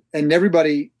 and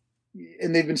everybody,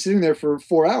 and they've been sitting there for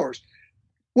 4 hours.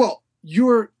 Well,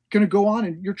 you're going to go on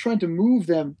and you're trying to move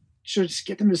them, to just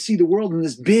get them to see the world in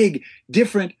this big,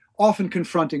 different, often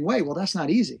confronting way. Well, that's not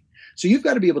easy. So you've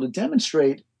got to be able to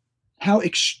demonstrate how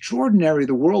extraordinary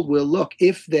the world will look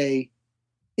if they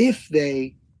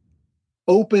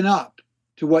open up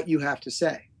to what you have to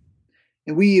say.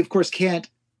 And we, of course, can't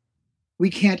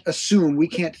assume, we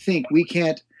can't think, we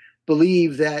can't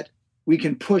believe that we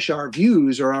can push our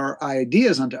views or our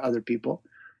ideas onto other people.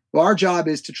 Well, our job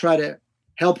is to try to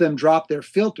help them drop their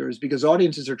filters, because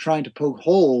audiences are trying to poke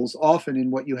holes often in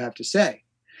what you have to say.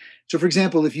 So, for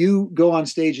example, if you go on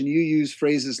stage and you use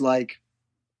phrases like,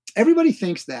 everybody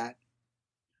thinks that,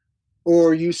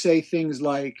 or you say things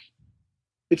like,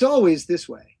 it's always this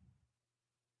way,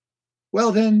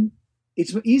 well, then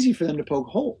it's easy for them to poke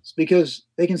holes, because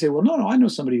they can say, well, no, I know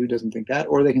somebody who doesn't think that.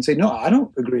 Or they can say, no, I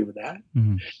don't agree with that.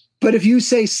 Mm-hmm. But if you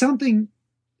say something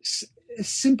as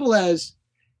simple as,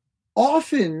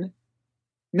 often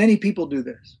many people do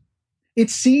this,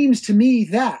 it seems to me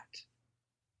that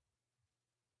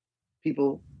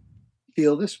people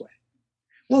feel this way.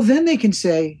 Well, then they can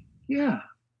say, yeah,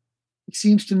 it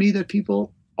seems to me that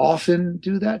people often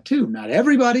do that too. Not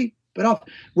everybody, but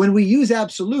often. When we use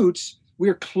absolutes,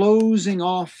 we're closing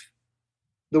off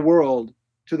the world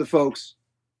to the folks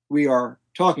we are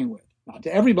talking with. Not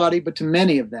to everybody, but to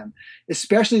many of them,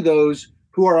 especially those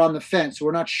who are on the fence, who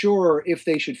are not sure if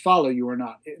they should follow you or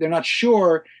not. They're not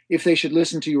sure if they should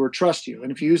listen to you or trust you.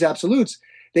 And if you use absolutes,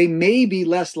 they may be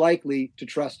less likely to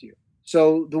trust you.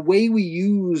 So the way we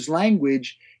use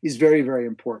language is very, very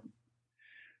important.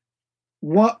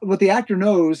 What the actor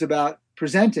knows about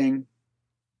presenting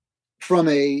from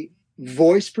a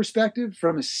voice perspective,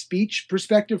 from a speech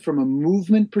perspective, from a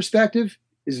movement perspective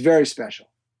is very special.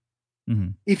 Mm-hmm.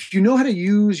 If you know how to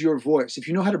use your voice, if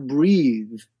you know how to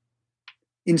breathe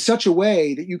in such a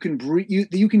way that you can breathe,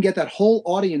 you can get that whole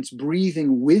audience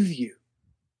breathing with you,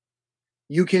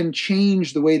 you can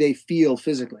change the way they feel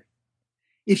physically.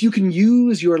 If you can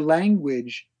use your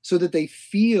language so that they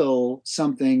feel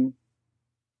something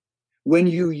when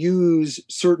you use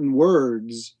certain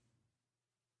words,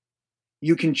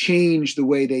 you can change the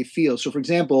way they feel. So, for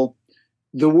example,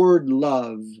 the word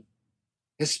love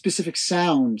has specific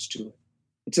sounds to it.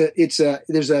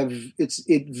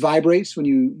 It vibrates when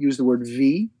you use the word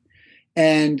V,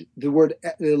 and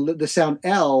the sound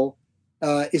L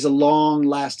is a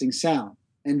long-lasting sound,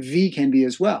 and V can be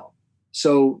as well.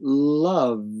 So,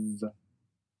 love.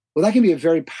 Well, that can be a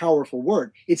very powerful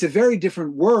word. It's a very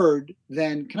different word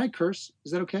than. Can I curse?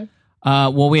 Is that okay?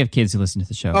 Well, we have kids who listen to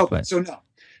the show. Okay, so no.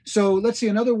 So let's see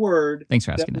another word. Thanks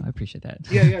for asking. I appreciate that.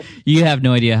 Yeah. You have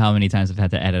no idea how many times I've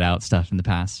had to edit out stuff in the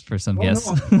past for some guests.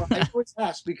 No, I always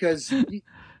ask because,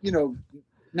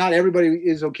 not everybody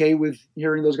is okay with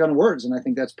hearing those kind of words, and I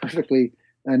think that's perfectly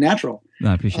natural.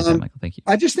 No, I appreciate that, Michael. Thank you.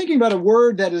 I'm just thinking about a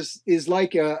word that is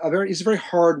like a very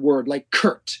hard word, like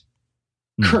curt.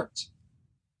 Curt.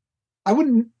 I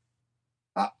wouldn't.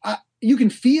 You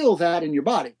can feel that in your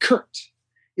body. Curt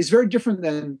is very different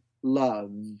than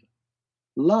love.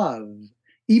 Love,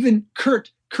 even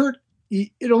curt,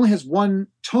 it only has one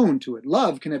tone to it.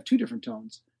 Love can have two different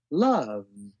tones. Love.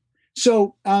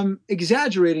 So I'm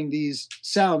exaggerating these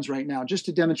sounds right now just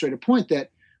to demonstrate a point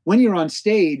that when you're on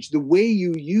stage, the way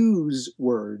you use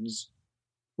words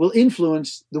will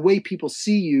influence the way people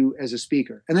see you as a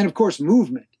speaker. And then, of course,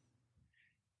 movement.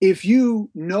 If you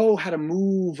know how to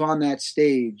move on that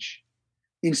stage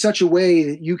in such a way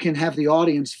that you can have the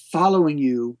audience following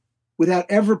you without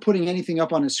ever putting anything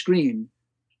up on a screen,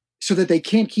 so that they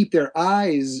can't keep their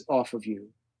eyes off of you,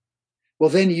 well,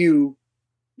 then you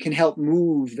can help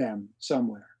move them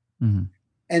somewhere. Mm-hmm.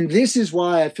 And this is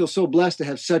why I feel so blessed to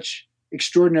have such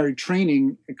extraordinary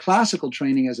training, classical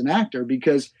training as an actor,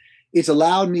 because it's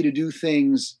allowed me to do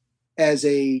things as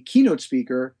a keynote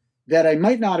speaker that I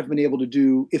might not have been able to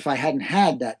do if I hadn't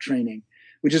had that training,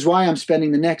 which is why I'm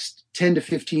spending the next 10 to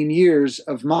 15 years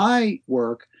of my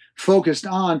work focused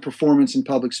on performance and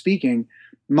public speaking.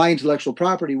 My intellectual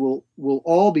property will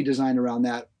all be designed around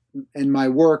that, and my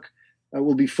work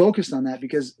will be focused on that,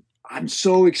 because I'm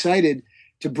so excited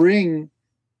to bring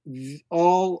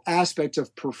all aspects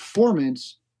of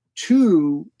performance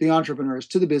to the entrepreneurs,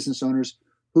 to the business owners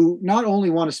who not only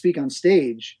want to speak on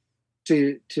stage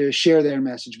to share their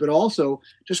message, but also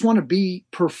just want to be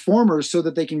performers so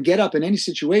that they can get up in any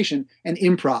situation and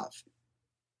improv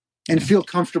and feel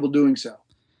comfortable doing so.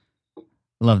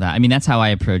 Love that. I mean, that's how I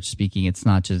approach speaking. It's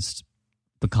not just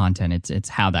the content, it's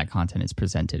how that content is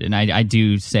presented. And I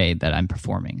do say that I'm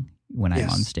performing when I'm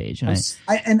on stage. And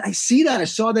I see that. I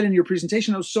saw that in your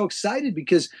presentation. I was so excited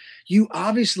because you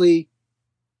obviously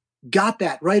got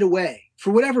that right away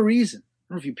for whatever reason. I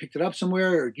don't know if you picked it up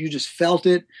somewhere or you just felt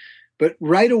it, but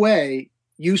right away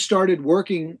you started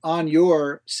working on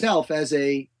yourself as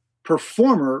a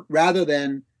performer rather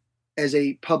than as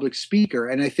a public speaker.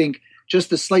 And I think just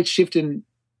the slight shift in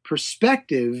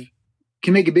perspective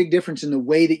can make a big difference in the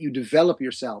way that you develop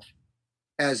yourself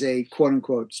as a quote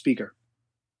unquote speaker.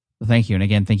 Well, thank you. And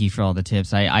again, thank you for all the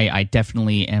tips. I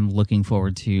definitely am looking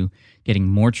forward to getting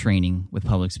more training with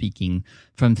public speaking,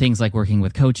 from things like working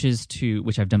with coaches, to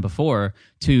which I've done before,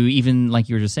 to even, like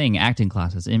you were just saying, acting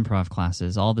classes, improv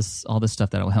classes, all this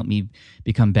stuff that will help me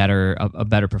become a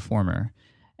better performer.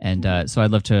 And so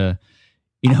I'd love to,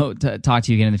 to talk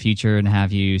to you again in the future and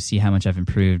have you see how much I've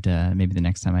improved. Maybe the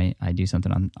next time I do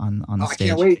something on the stage. I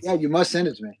can't wait. Yeah, you must send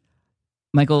it to me.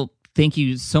 Michael, thank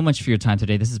you so much for your time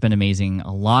today. This has been amazing.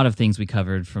 A lot of things we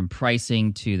covered, from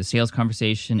pricing to the sales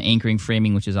conversation, anchoring,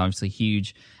 framing, which is obviously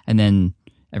huge, and then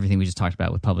everything we just talked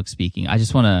about with public speaking. I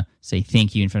just want to say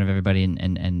thank you in front of everybody,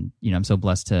 and I'm so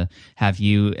blessed to have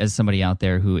you as somebody out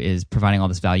there who is providing all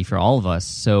this value for all of us.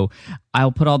 So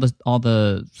I'll put all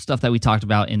the stuff that we talked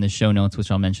about in the show notes,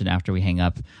 which I'll mention after we hang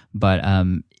up. But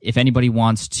if anybody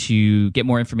wants to get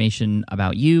more information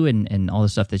about you and all the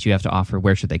stuff that you have to offer,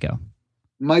 where should they go?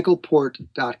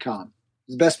 michaelport.com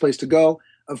is the best place to go.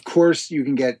 Of course, you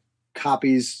can get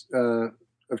copies of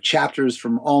chapters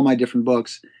from all my different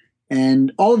books.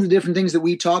 And all of the different things that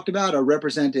we talked about are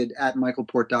represented at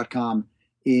michaelport.com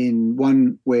in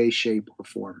one way, shape, or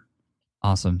form.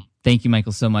 Awesome. Thank you,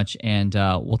 Michael, so much. And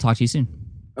we'll talk to you soon.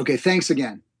 Okay, thanks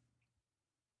again.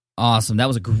 Awesome. That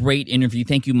was a great interview.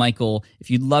 Thank you, Michael. If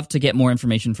you'd love to get more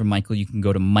information from Michael, you can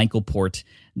go to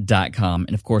michaelport.com.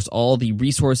 And of course, all the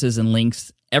resources and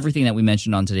links, everything that we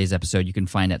mentioned on today's episode, you can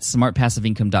find at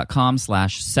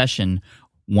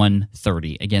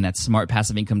smartpassiveincome.com/session130. Again, that's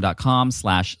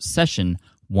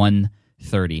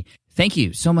smartpassiveincome.com/session130. Thank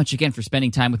you so much again for spending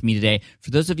time with me today.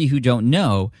 For those of you who don't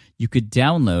know, you could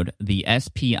download the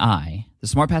SPI, the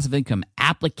Smart Passive Income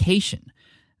application,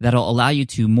 that'll allow you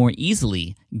to more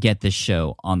easily get this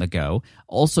show on the go,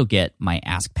 also get my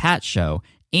Ask Pat show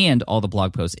and all the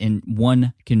blog posts in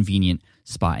one convenient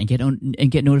spot, and get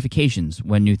notifications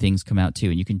when new things come out too.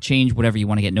 And you can change whatever you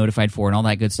want to get notified for and all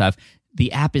that good stuff.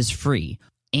 The app is free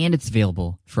and it's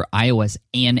available for iOS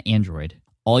and Android.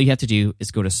 All you have to do is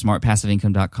go to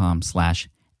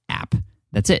smartpassiveincome.com/app.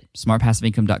 That's it,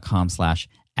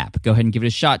 smartpassiveincome.com/app. Go ahead and give it a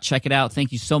shot. Check it out.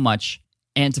 Thank you so much.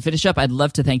 And to finish up, I'd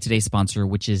love to thank today's sponsor,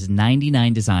 which is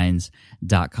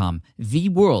 99designs.com, the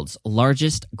world's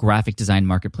largest graphic design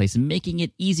marketplace, making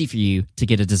it easy for you to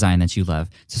get a design that you love.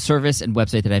 It's a service and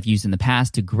website that I've used in the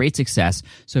past to great success.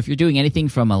 So if you're doing anything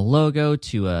from a logo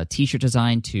to a t-shirt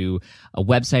design to a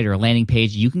website or a landing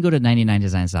page, you can go to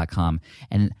 99designs.com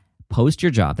and post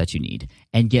your job that you need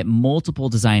and get multiple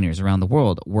designers around the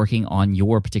world working on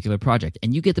your particular project.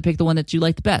 And you get to pick the one that you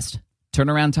like the best.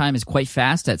 Turnaround time is quite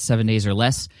fast at 7 days or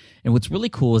less. And what's really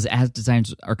cool is as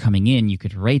designs are coming in, you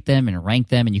could rate them and rank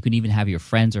them, and you can even have your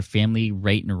friends or family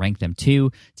rate and rank them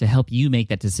too to help you make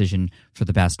that decision for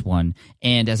the best one.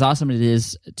 And as awesome it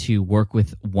is to work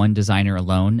with one designer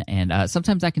alone, and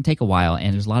sometimes that can take a while,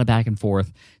 and there's a lot of back and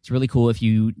forth. It's really cool if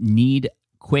you need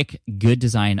quick, good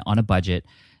design on a budget.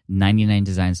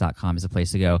 99designs.com is a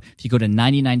place to go. If you go to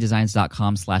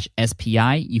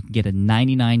 99designs.com/SPI, you can get a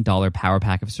 $99 power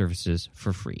pack of services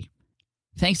for free.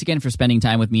 Thanks again for spending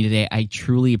time with me today. I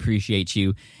truly appreciate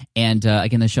you. And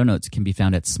again, the show notes can be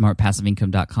found at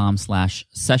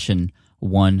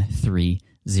smartpassiveincome.com/session130.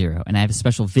 And I have a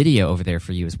special video over there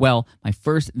for you as well. My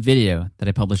first video that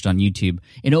I published on YouTube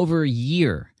in over a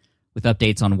year with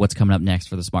updates on what's coming up next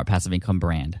for the Smart Passive Income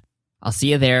brand. I'll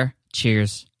see you there.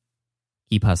 Cheers.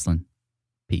 Keep hustling.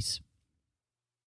 Peace.